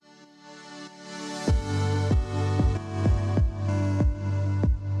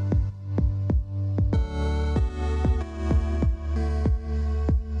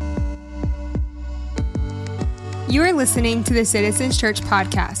You are listening to the Citizens Church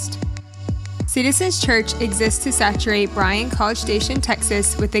podcast. Citizens Church exists to saturate Bryan, College Station,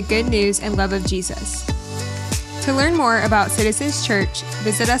 Texas with the good news and love of Jesus. To learn more about Citizens Church,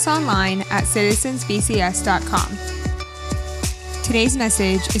 visit us online at citizensbcs.com. Today's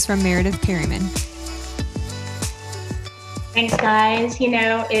message is from Meredith Perryman. Thanks, guys.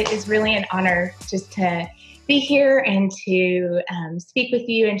 It is really an honor just to be here and to speak with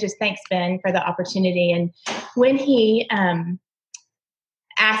you. And just thanks, Ben, for the opportunity. And when he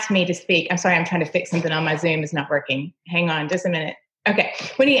asked me to speak, I'm sorry, I'm trying to fix something on my Zoom. It's not working. Hang on just a minute. Okay.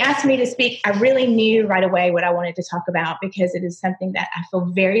 When he asked me to speak, I really knew right away what I wanted to talk about because it is something that I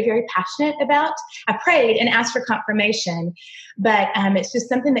feel very, very passionate about. I prayed and asked for confirmation, but it's just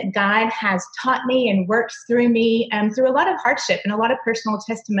something that God has taught me and worked through me through a lot of hardship and a lot of personal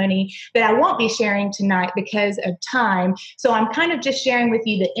testimony that I won't be sharing tonight because of time. So I'm kind of just sharing with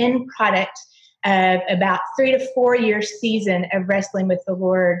you the end product of about 3 to 4 year season of wrestling with the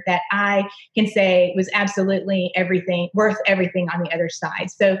Lord that I can say was absolutely worth everything on the other side.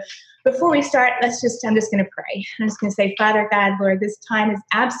 So before we start, I'm just going to pray. I'm just going to say, Father God, Lord, this time is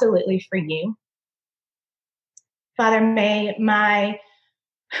absolutely for you. Father, may my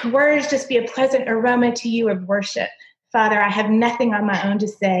words just be a pleasant aroma to you of worship. Father, I have nothing on my own to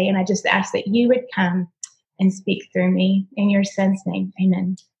say, and I just ask that you would come and speak through me. In your Son's name,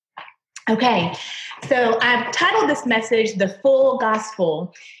 amen. Okay, so I've titled this message, The Full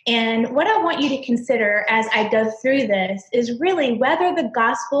Gospel. And what I want you to consider as I go through this is really whether the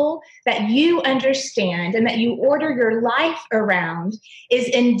gospel that you understand and that you order your life around is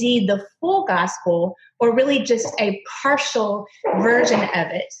indeed the full gospel or really just a partial version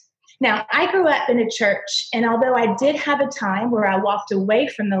of it. Now, I grew up in a church, and although I did have a time where I walked away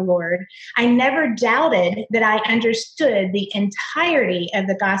from the Lord, I never doubted that I understood the entirety of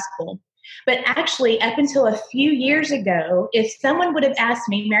the gospel. But actually, up until a few years ago, if someone would have asked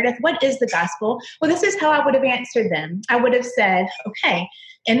me, Meredith, what is the gospel? Well, this is how I would have answered them. I would have said, okay,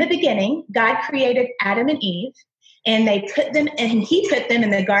 in the beginning, God created Adam and Eve, and he put them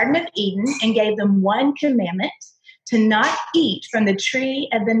in the Garden of Eden and gave them one commandment, to not eat from the tree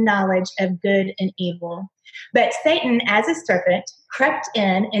of the knowledge of good and evil. But Satan, as a serpent, crept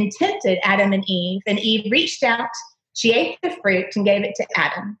in and tempted Adam and Eve reached out. She ate the fruit and gave it to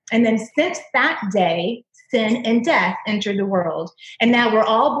Adam. And then since that day, sin and death entered the world. And now we're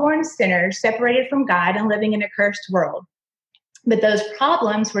all born sinners, separated from God and living in a cursed world. But those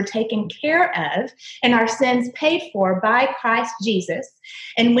problems were taken care of and our sins paid for by Christ Jesus.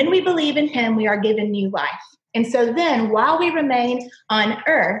 And when we believe in him, we are given new life. And so then while we remain on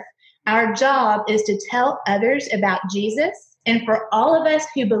earth, our job is to tell others about Jesus and for all of us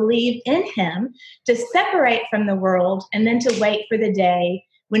who believe in him to separate from the world and then to wait for the day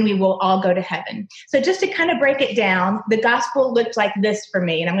when we will all go to heaven. So just to kind of break it down, the gospel looked like this for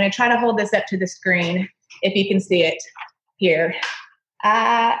me. And I'm going to try to hold this up to the screen if you can see it here.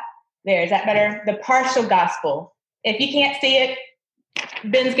 There, is that better? The partial gospel. If you can't see it,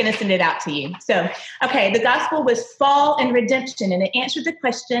 Ben's going to send it out to you. So, okay, the gospel was fall and redemption, and it answered the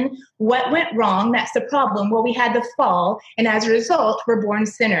question, what went wrong? That's the problem. Well, we had the fall, and as a result, we're born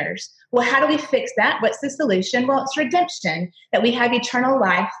sinners. Well, how do we fix that? What's the solution? Well, it's redemption, that we have eternal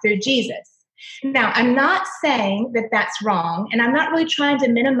life through Jesus. Now, I'm not saying that that's wrong, and I'm not really trying to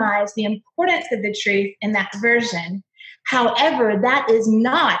minimize the importance of the truth in that version. However, that is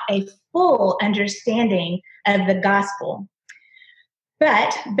not a full understanding of the gospel.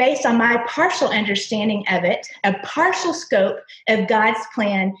 But based on my partial understanding of it, a partial scope of God's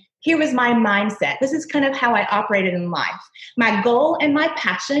plan, here was my mindset. This is kind of how I operated in life. My goal and my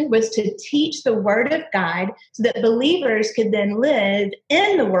passion was to teach the word of God so that believers could then live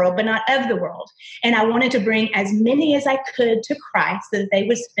in the world, but not of the world. And I wanted to bring as many as I could to Christ so that they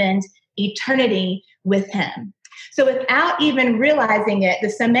would spend eternity with him. So without even realizing it, the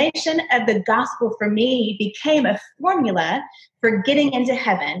summation of the gospel for me became a formula for getting into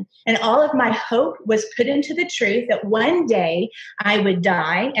heaven. And all of my hope was put into the truth that one day I would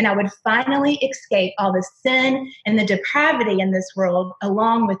die and I would finally escape all the sin and the depravity in this world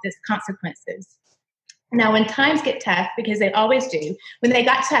along with its consequences. Now, when times get tough, because they always do, when they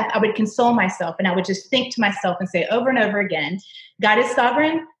got tough, I would console myself and I would just think to myself and say over and over again, God is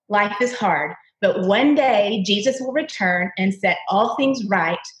sovereign, life is hard. But one day, Jesus will return and set all things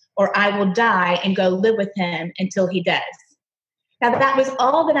right, or I will die and go live with him until he does. Now, that was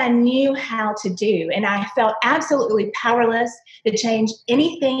all that I knew how to do, and I felt absolutely powerless to change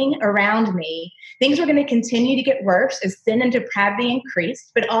anything around me. Things were going to continue to get worse as sin and depravity increased,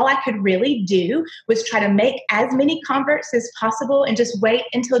 but all I could really do was try to make as many converts as possible and just wait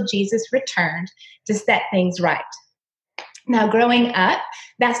until Jesus returned to set things right. Now, growing up,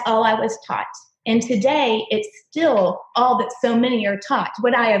 that's all I was taught. And today, it's still all that so many are taught.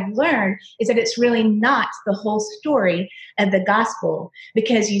 What I have learned is that it's really not the whole story of the gospel,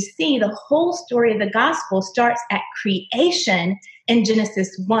 because you see, the whole story of the gospel starts at creation in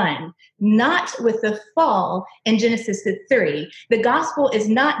Genesis 1, not with the fall in Genesis 3. The gospel is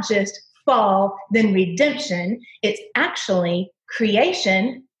not just fall, then redemption. It's actually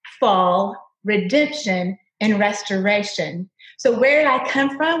creation, fall, redemption, and restoration. So where did I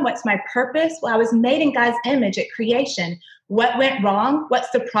come from? What's my purpose? Well, I was made in God's image at creation. What went wrong?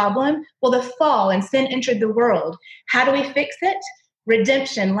 What's the problem? Well, the fall and sin entered the world. How do we fix it?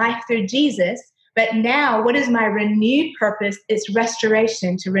 Redemption, life through Jesus. But now, what is my renewed purpose? It's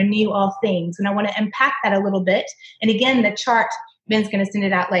restoration, to renew all things. And I want to unpack that a little bit. And again, the chart, Ben's going to send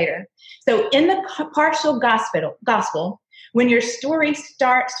it out later. So in the partial gospel, when your story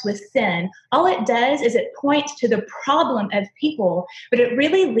starts with sin, all it does is it points to the problem of people, but it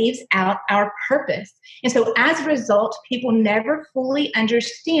really leaves out our purpose. And so as a result, people never fully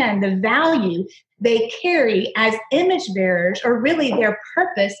understand the value they carry as image bearers, or really their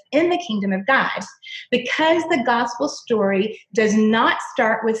purpose in the kingdom of God. Because the gospel story does not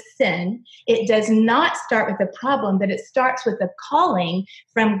start with sin, it does not start with the problem, but it starts with the calling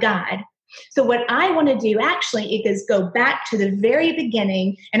from God. So what I want to do actually is go back to the very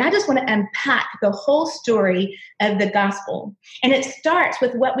beginning, and I just want to unpack the whole story of the gospel. And it starts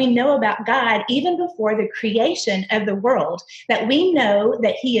with what we know about God even before the creation of the world, that we know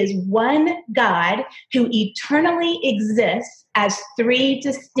that he is one God who eternally exists as three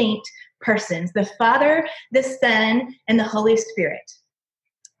distinct persons: the Father, the Son, and the Holy Spirit.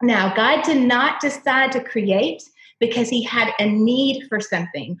 Now, God did not decide to create because he had a need for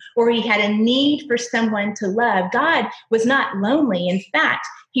something, or he had a need for someone to love. God was not lonely. In fact,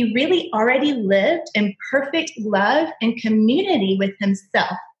 he really already lived in perfect love and community with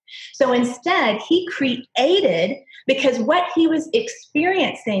himself. So instead, he created because what he was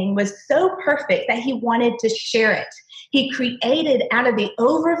experiencing was so perfect that he wanted to share it. He created out of the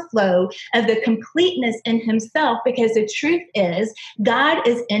overflow of the completeness in himself, because the truth is, God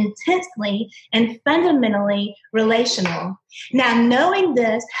is intensely and fundamentally relational. Now, knowing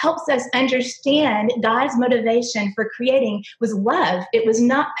this helps us understand God's motivation for creating was love. It was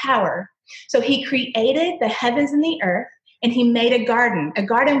not power. So he created the heavens and the earth, and he made a garden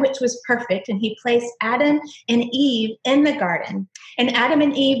which was perfect, and he placed Adam and Eve in the garden. And Adam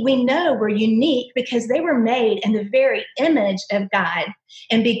and Eve, we know, were unique because they were made in the very image of God.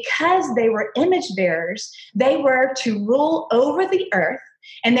 And because they were image bearers, they were to rule over the earth,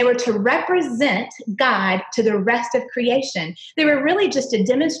 and they were to represent God to the rest of creation. They were really just to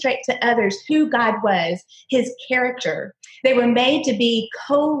demonstrate to others who God was, his character. They were made to be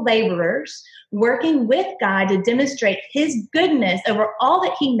co-laborers, working with God to demonstrate his goodness over all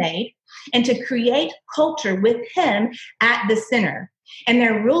that he made, and to create culture with him at the center. And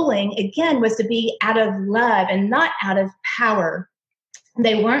their ruling, again, was to be out of love and not out of power.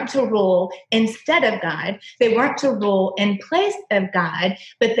 They weren't to rule instead of God. They weren't to rule in place of God,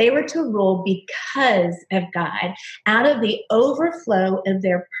 but they were to rule because of God, out of the overflow of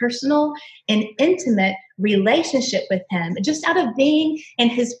their personal and intimate relationship with him, just out of being in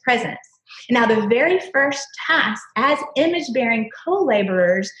his presence. Now, the very first task as image-bearing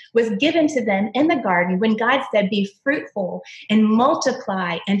co-laborers was given to them in the garden when God said, "Be fruitful and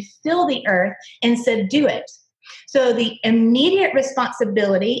multiply and fill the earth and subdue it." So the immediate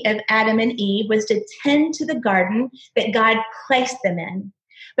responsibility of Adam and Eve was to tend to the garden that God placed them in.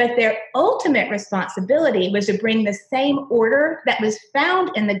 But their ultimate responsibility was to bring the same order that was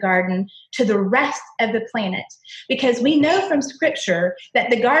found in the garden to the rest of the planet. Because we know from scripture that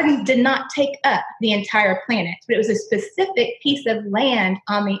the garden did not take up the entire planet, but it was a specific piece of land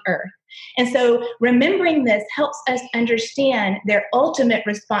on the earth. And so remembering this helps us understand their ultimate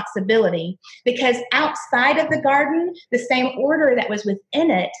responsibility, because outside of the garden, the same order that was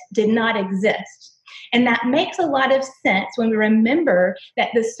within it did not exist. And that makes a lot of sense when we remember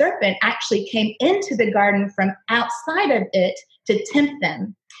that the serpent actually came into the garden from outside of it to tempt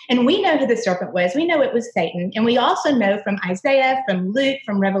them. And we know who the serpent was. We know it was Satan. And we also know from Isaiah, from Luke,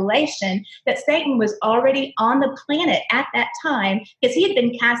 from Revelation, that Satan was already on the planet at that time because he had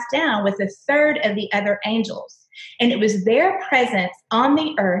been cast down with a third of the other angels. And it was their presence on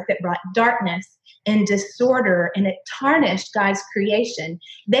the earth that brought darkness and disorder, and it tarnished God's creation.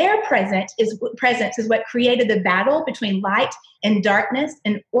 Their presence is what created the battle between light and darkness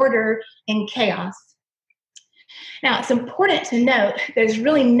and order and chaos. Now, it's important to note there's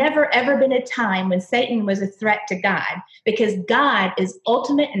really never, ever been a time when Satan was a threat to God, because God is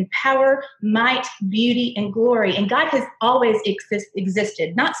ultimate in power, might, beauty, and glory. And God has always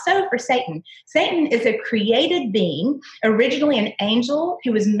existed. Not so for Satan. Satan is a created being, originally an angel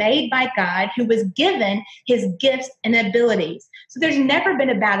who was made by God, who was given his gifts and abilities. So there's never been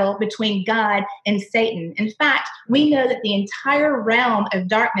a battle between God and Satan. In fact, we know that the entire realm of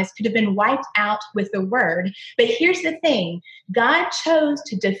darkness could have been wiped out with the word. But here's the thing. God chose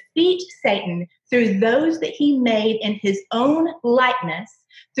to defeat Satan through those that he made in his own likeness,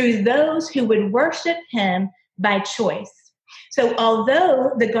 through those who would worship him by choice. So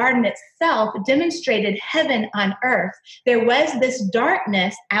although the garden itself demonstrated heaven on earth, there was this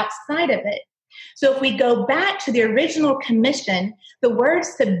darkness outside of it. So if we go back to the original commission, the word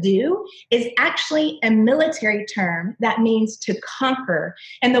subdue is actually a military term that means to conquer.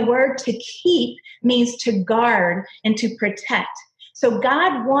 And the word to keep means to guard and to protect. So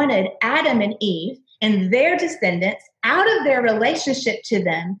God wanted Adam and Eve and their descendants out of their relationship to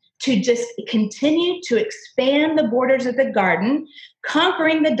them to just continue to expand the borders of the garden,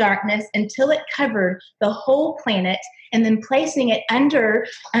 conquering the darkness until it covered the whole planet, and then placing it under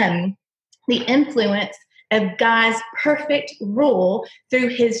the influence of God's perfect rule through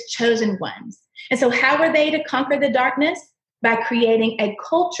his chosen ones. And so how were they to conquer the darkness? By creating a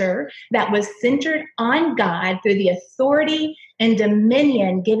culture that was centered on God through the authority and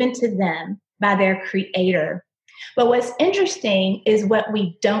dominion given to them by their creator. But what's interesting is what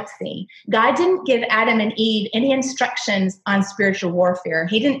we don't see. God didn't give Adam and Eve any instructions on spiritual warfare.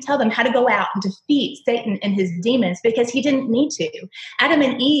 He didn't tell them how to go out and defeat Satan and his demons because he didn't need to. Adam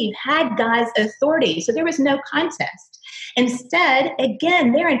and Eve had God's authority, so there was no contest. Instead,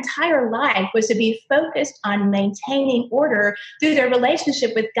 again, their entire life was to be focused on maintaining order through their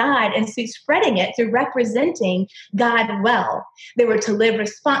relationship with God and spreading it through representing God well. They were to live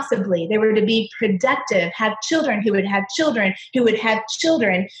responsibly. They were to be productive, have children who would have children, who would have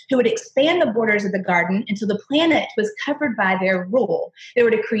children, who would expand the borders of the garden until the planet was covered by their rule. They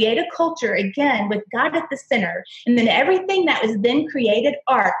were to create a culture, again, with God at the center. And then everything that was then created,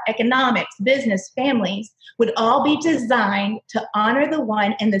 art, economics, business, families, would all be designed to honor the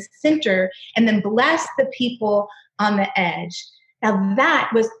one in the center and then bless the people on the edge. Now,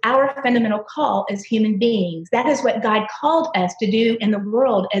 that was our fundamental call as human beings. That is what God called us to do in the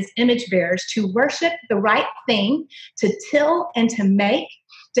world as image bearers, to worship the right thing, to till and to make,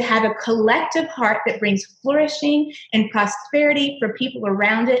 to have a collective heart that brings flourishing and prosperity for people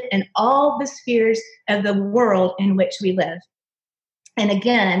around it and all the spheres of the world in which we live. And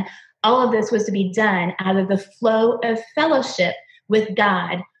again, all of this was to be done out of the flow of fellowship with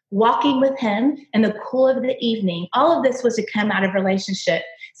God, walking with him in the cool of the evening. All of this was to come out of relationship.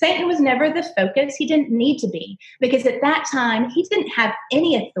 Satan was never the focus. He didn't need to be, because at that time, he didn't have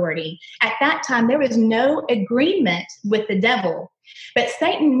any authority. At that time, there was no agreement with the devil. But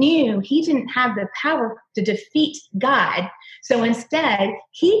Satan knew he didn't have the power to defeat God. So instead,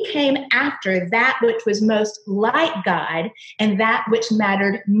 he came after that which was most like God and that which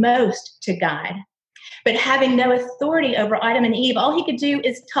mattered most to God. But having no authority over Adam and Eve, all he could do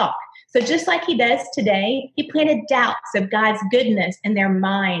is talk. So just like he does today, he planted doubts of God's goodness in their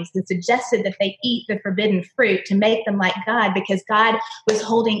minds and suggested that they eat the forbidden fruit to make them like God because God was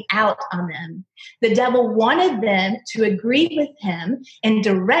holding out on them. The devil wanted them to agree with him in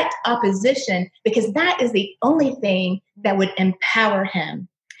direct opposition because that is the only thing that would empower him.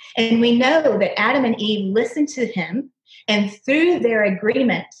 And we know that Adam and Eve listened to him, and through their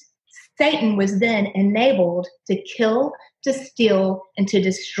agreement, Satan was then enabled to kill, to steal, and to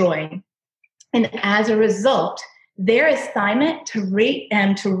destroy. And as a result, their assignment to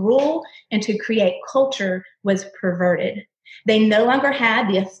rule and to create culture was perverted. They no longer had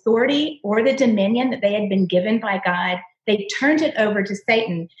the authority or the dominion that they had been given by God. They turned it over to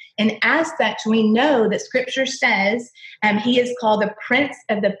Satan. And as such, we know that Scripture says he is called the prince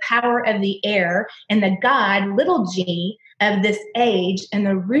of the power of the air and the God, little g, of this age and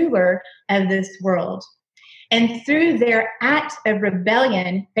the ruler of this world. And through their act of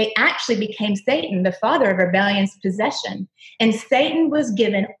rebellion, they actually became Satan, the father of rebellion's possession. And Satan was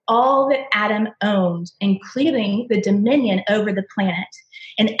given all that Adam owned, including the dominion over the planet.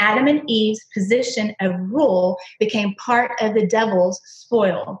 And Adam and Eve's position of rule became part of the devil's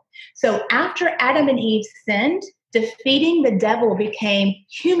spoil. So after Adam and Eve sinned, defeating the devil became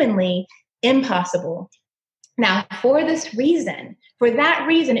humanly impossible. Now, for that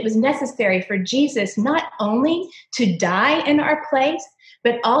reason, it was necessary for Jesus not only to die in our place,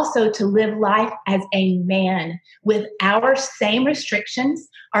 but also to live life as a man with our same restrictions,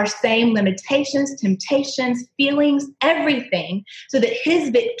 our same limitations, temptations, feelings, everything, so that his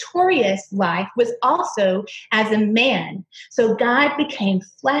victorious life was also as a man. So God became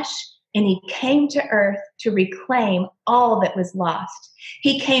flesh and he came to earth to reclaim all that was lost.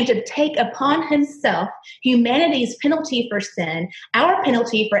 He came to take upon himself humanity's penalty for sin, our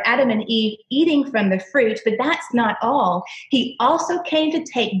penalty for Adam and Eve eating from the fruit, but that's not all. He also came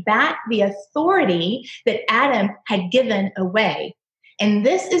to take back the authority that Adam had given away. And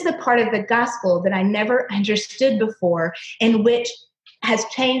this is the part of the gospel that I never understood before, in which has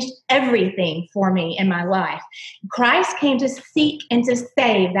changed everything for me in my life. Christ came to seek and to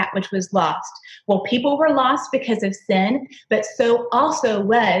save that which was lost. Well, people were lost because of sin, but so also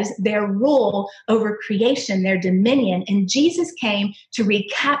was their rule over creation, their dominion. And Jesus came to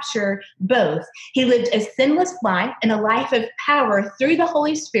recapture both. He lived a sinless life and a life of power through the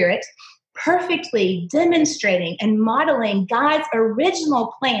Holy Spirit, perfectly demonstrating and modeling God's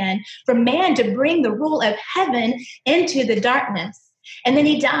original plan for man to bring the rule of heaven into the darkness. And then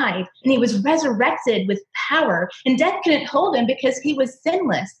he died and he was resurrected with power, and death couldn't hold him because he was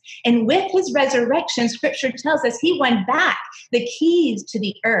sinless. And with his resurrection, scripture tells us he won back the keys to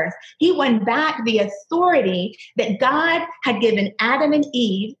the earth. He won back the authority that God had given Adam and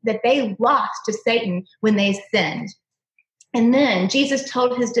Eve that they lost to Satan when they sinned. And then Jesus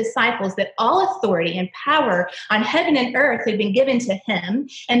told his disciples that all authority and power on heaven and earth had been given to him,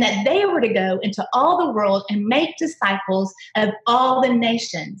 and that they were to go into all the world and make disciples of all the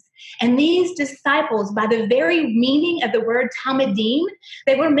nations. And these disciples, by the very meaning of the word talmidim,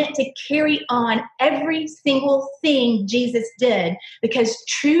 they were meant to carry on every single thing Jesus did, because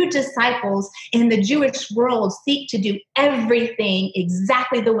true disciples in the Jewish world seek to do everything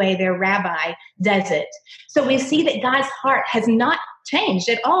exactly the way their rabbi does it. So we see that God's heart has not changed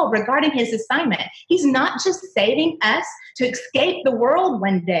at all regarding his assignment. He's not just saving us to escape the world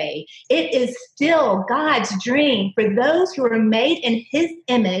one day. It is still God's dream for those who are made in his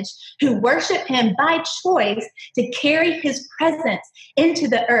image, who worship him by choice, to carry his presence into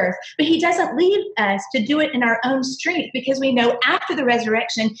the earth. But he doesn't leave us to do it in our own strength, because we know after the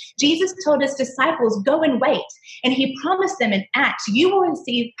resurrection, Jesus told his disciples, go and wait. And he promised them in Acts, you will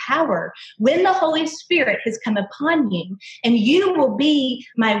receive power when the Holy Spirit has come upon you, and you will be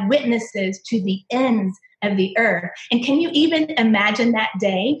my witnesses to the ends of the earth. And can you even imagine that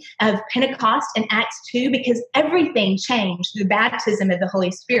day of Pentecost in Acts 2? Because everything changed through the baptism of the Holy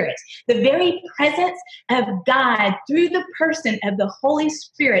Spirit. The very presence of God through the person of the Holy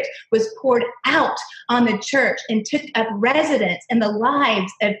Spirit was poured out on the church and took up residence in the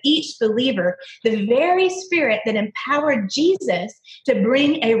lives of each believer. The very Spirit that empowered Jesus to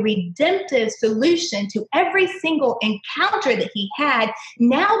bring a redemptive solution to every single encounter that he had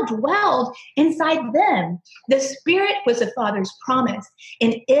now dwelled inside them. The Spirit was the Father's promise,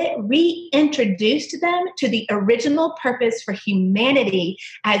 and it reintroduced them to the original purpose for humanity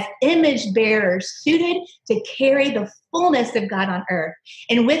as image bearers suited to carry the fullness of God on earth.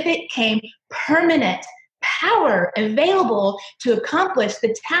 And with it came permanent power available to accomplish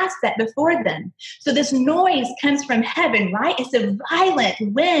the task set before them. So this noise comes from heaven, right? It's a violent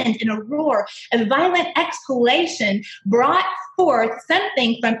wind and a roar, a violent exhalation brought forth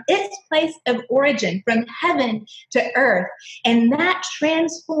something from its place of origin, from heaven to earth. And that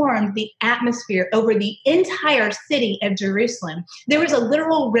transformed the atmosphere over the entire city of Jerusalem. There was a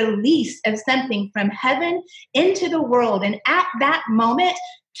literal release of something from heaven into the world. And at that moment,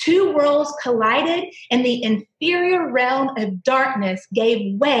 two worlds collided, and the inferior realm of darkness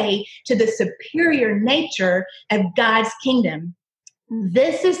gave way to the superior nature of God's kingdom.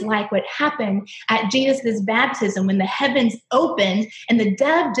 This is like what happened at Jesus' baptism when the heavens opened and the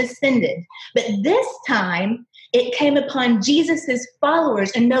dove descended. But this time, it came upon Jesus'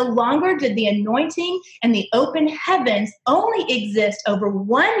 followers, and no longer did the anointing and the open heavens only exist over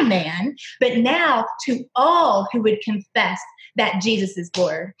one man, but now to all who would confess that Jesus is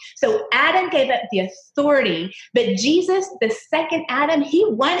Lord. So Adam gave up the authority, but Jesus, the second Adam, he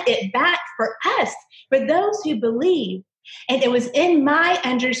won it back for us, for those who believe. And it was in my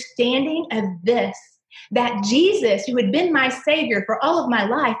understanding of this that Jesus, who had been my Savior for all of my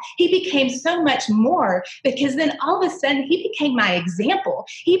life, he became so much more, because then all of a sudden he became my example.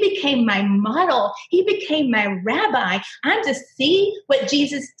 He became my model. He became my rabbi. I'm to see what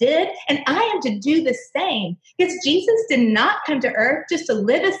Jesus did, and I am to do the same. Because Jesus did not come to earth just to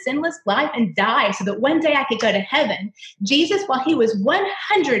live a sinless life and die so that one day I could go to heaven. Jesus, while he was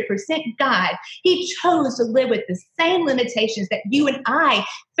 100% God, he chose to live with the same limitations that you and I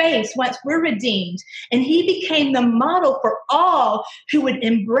face once we're redeemed. And he became the model for all who would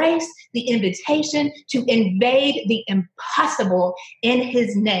embrace the invitation to invade the impossible in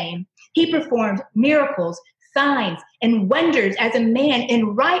his name. He performed miracles, signs, and wonders as a man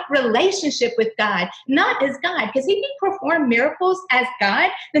in right relationship with God, not as God. Because if he performed miracles as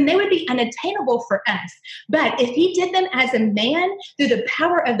God, then they would be unattainable for us. But if he did them as a man through the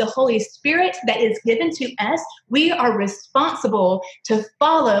power of the Holy Spirit that is given to us, we are responsible to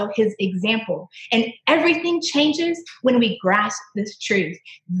follow his example. And everything changes when we grasp this truth.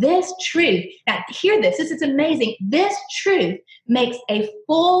 This truth, now hear this is amazing. This truth makes a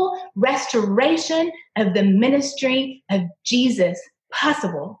full restoration of the ministry of Jesus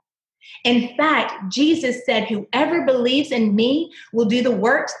possible. In fact, Jesus said, whoever believes in me will do the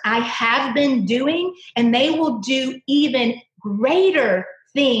works I have been doing, and they will do even greater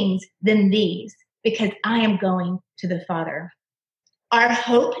things than these, because I am going to the Father. Our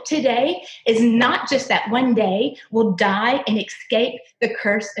hope today is not just that one day we'll die and escape the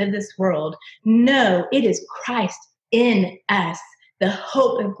curse of this world. No, it is Christ in us, the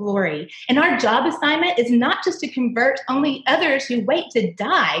hope of glory. And our job assignment is not just to convert only others who wait to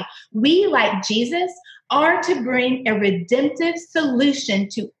die. We, like Jesus, are to bring a redemptive solution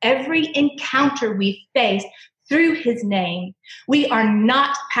to every encounter we face through his name. We are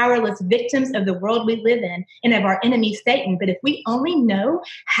not powerless victims of the world we live in and of our enemy, Satan. But if we only know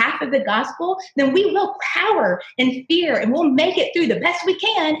half of the gospel, then we will cower in fear and we'll make it through the best we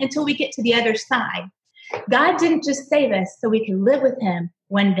can until we get to the other side. God didn't just save us so we could live with him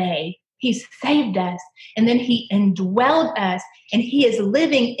one day. He saved us, and then he indwelled us, and he is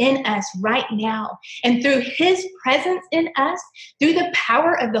living in us right now. And through his presence in us, through the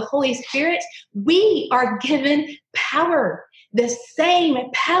power of the Holy Spirit, we are given power, the same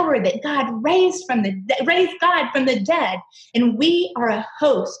power that God raised God from the dead. And we are a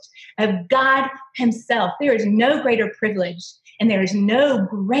host of God himself. There is no greater privilege and there is no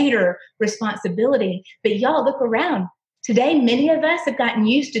greater responsibility. But y'all, look around. Today, many of us have gotten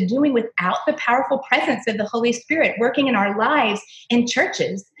used to doing without the powerful presence of the Holy Spirit working in our lives in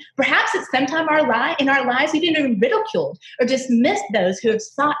churches. Perhaps at some time in our lives, we've even ridiculed or dismissed those who have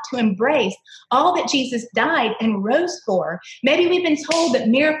sought to embrace all that Jesus died and rose for. Maybe we've been told that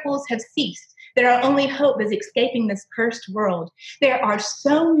miracles have ceased, that our only hope is escaping this cursed world. There are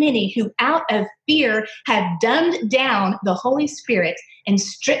so many who, out of fear, have dumbed down the Holy Spirit and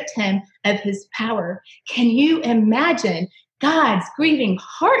stripped him of his power. Can you imagine God's grieving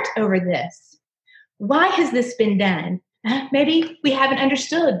heart over this? Why has this been done? Maybe we haven't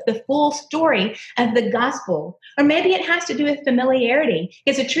understood the full story of the gospel, or maybe it has to do with familiarity.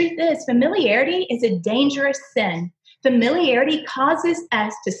 Because the truth is, familiarity is a dangerous sin. Familiarity causes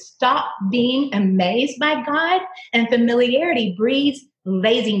us to stop being amazed by God, and familiarity breeds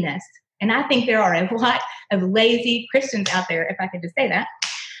laziness. And I think there are a lot of lazy Christians out there, if I could just say that.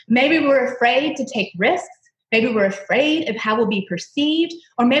 Maybe we're afraid to take risks. Maybe we're afraid of how we'll be perceived,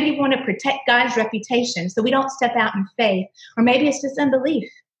 or maybe we want to protect God's reputation so we don't step out in faith, or maybe it's just unbelief.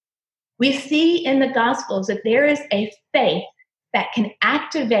 We see in the Gospels that there is a faith that can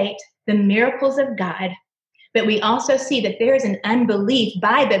activate the miracles of God, but we also see that there is an unbelief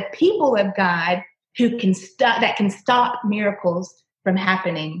by the people of God who can stop miracles from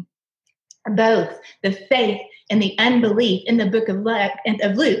happening. Both the faith and the unbelief in the book of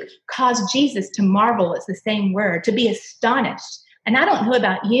Luke caused Jesus to marvel. It's the same word, to be astonished. And I don't know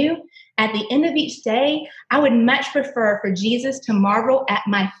about you, at the end of each day, I would much prefer for Jesus to marvel at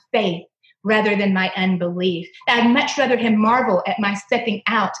my faith rather than my unbelief. I'd much rather him marvel at my stepping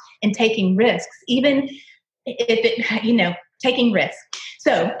out and taking risks, even if it, taking risks.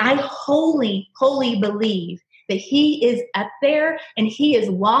 So I wholly believe that he is up there and he is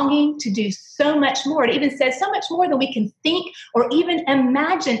longing to do so much more. It even says so much more than we can think or even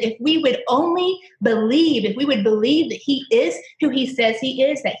imagine. If we would only believe, if we would believe that he is who he says he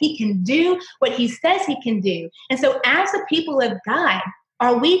is, that he can do what he says he can do. And so as the people of God,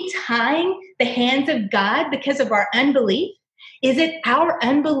 are we tying the hands of God because of our unbelief? Is it our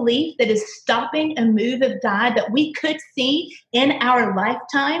unbelief that is stopping a move of God that we could see in our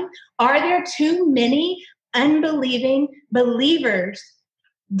lifetime? Are there too many unbelieving believers?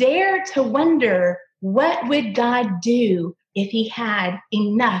 Dare to wonder, what would God do if he had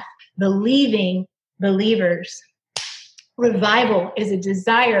enough believing believers? Revival is a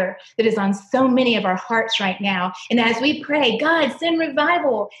desire that is on so many of our hearts right now. And as we pray, God, send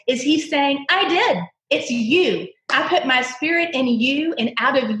revival, is he saying, I did. It's you. I put my spirit in you, and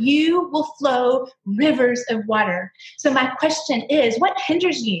out of you will flow rivers of water. So my question is, what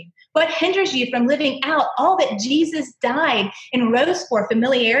hinders you What hinders you from living out all that Jesus died and rose for?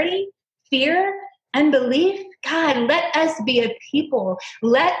 Familiarity, fear, unbelief? God, let us be a people.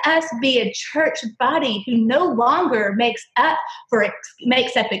 Let us be a church body who no longer makes up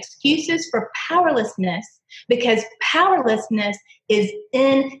excuses for powerlessness, because powerlessness is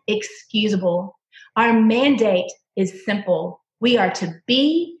inexcusable. Our mandate is simple. We are to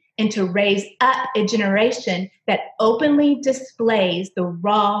be and to raise up a generation that openly displays the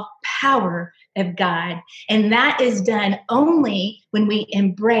raw power of God. And that is done only when we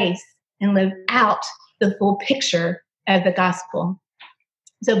embrace and live out the full picture of the gospel.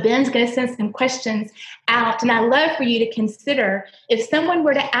 So Ben's going to send some questions out, and I'd love for you to consider, if someone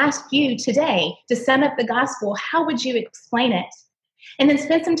were to ask you today to sum up the gospel, how would you explain it? And then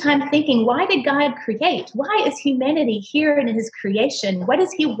spend some time thinking, why did God create? Why is humanity here in his creation? What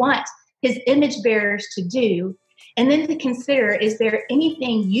does he want his image bearers to do? And then to consider, is there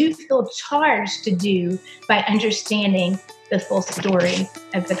anything you feel charged to do by understanding the full story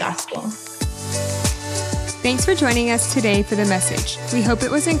of the gospel? Thanks for joining us today for the message. We hope it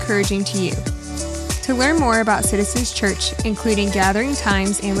was encouraging to you. To learn more about Citizens Church, including gathering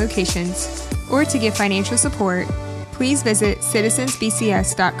times and locations, or to give financial support, please visit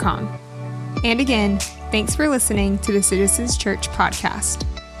citizensbcs.com. And again, thanks for listening to the Citizens Church podcast.